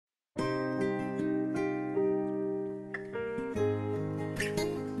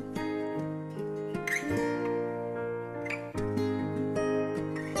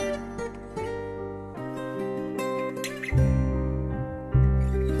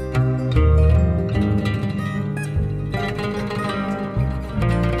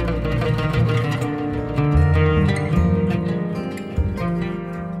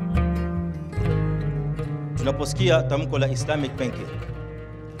Unaposikia tamko la Islamic banking,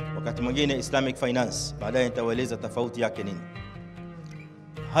 wakati mwingine Islamic finance, baadaye nitawaeleza tofauti yake nini.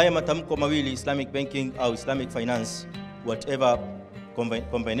 Haya matamko mawili, Islamic banking au Islamic finance, whatever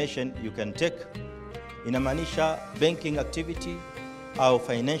combination you can take, inamaanisha banking activity au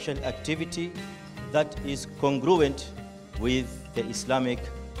financial activity that is congruent with the Islamic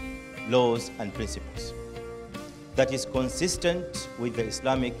laws and principles, that is consistent with the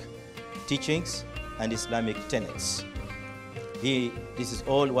Islamic teachings and Islamic tenets. This is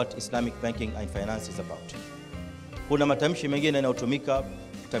all what Islamic banking and finance is about. Kuna matamshi mengine yanayotumika,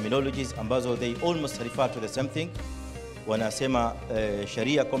 terminologies ambazo they almost refer to the same thing. Wanasema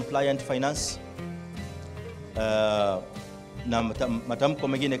Sharia compliant finance, na matamko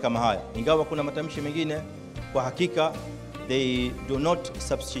mengine kama haya. Ingawa kuna matamshi mengine kwa hakika they do not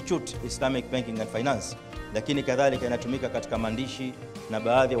substitute Islamic banking and finance, lakini kadhalika inatumika katika maandishi na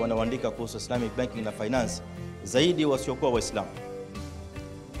baadhi wanaoandika kuhusu Islamic banking na finance zaidi wasiokuwa Waislamu.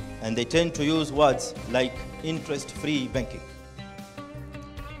 And they tend to use words like interest free banking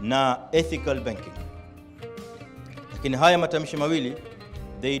na ethical banking. Lakini haya matamshi mawili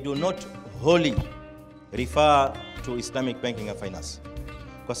they do not wholly refer to Islamic banking and finance,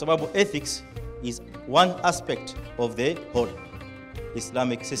 kwa sababu ethics is one aspect of the whole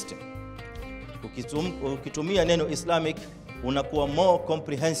Islamic system. Ukitumia neno Islamic unakuwa more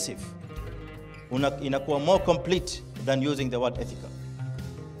comprehensive, inakuwa more complete than using the word ethical.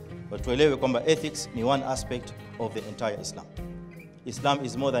 But tuelewe kwamba ethics ni one aspect of the entire Islam. Islam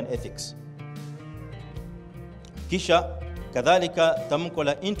is more than ethics. Kisha kadhalika tamko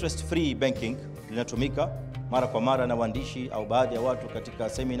la interest free banking linatumika mara kwa mara na waandishi au baadhi ya watu katika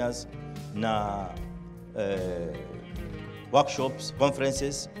seminars na workshops,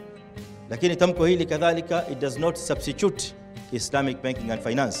 conferences. Lakini tamko hili kadhalika it does not substitute Islamic banking and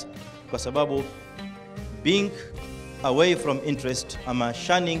finance, kwa sababu being away from interest ama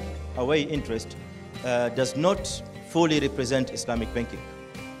shunning away interest does not fully represent Islamic banking,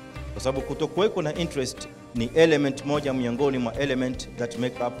 kwa sababu kutokuweko na interest ni element moja miongoni mwa element that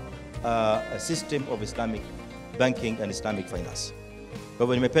make up a system of Islamic banking and Islamic finance. Kwa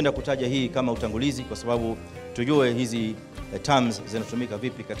hivyo nimependa kutaja hii kama utangulizi, kwa sababu tujue hizi terms zinatumika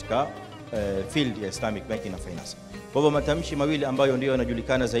vipi katika field ya Islamic banking na finance. Kwa hivyo matamshi mawili ambayo ndio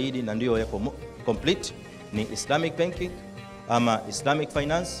yanajulikana zaidi na ndio yako complete ni Islamic banking ama Islamic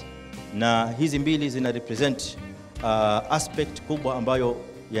finance, na hizi mbili zina represent aspect kubwa ambayo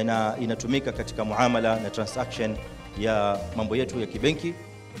inatumika katika muamala na transaction ya mambo yetu ya kibenki.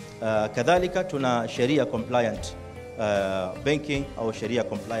 Kadhalika tuna Sharia compliant banking au Sharia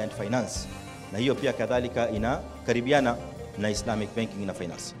compliant finance, na hiyo pia kadhalika inakaribiana na Islamic banking na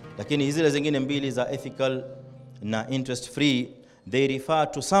finance. Lakini hizi zingine mbili za ethical na interest free, they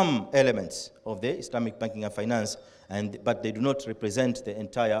refer to some elements of the Islamic banking and finance, but they do not represent the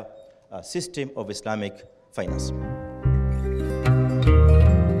entire system of Islamic finance.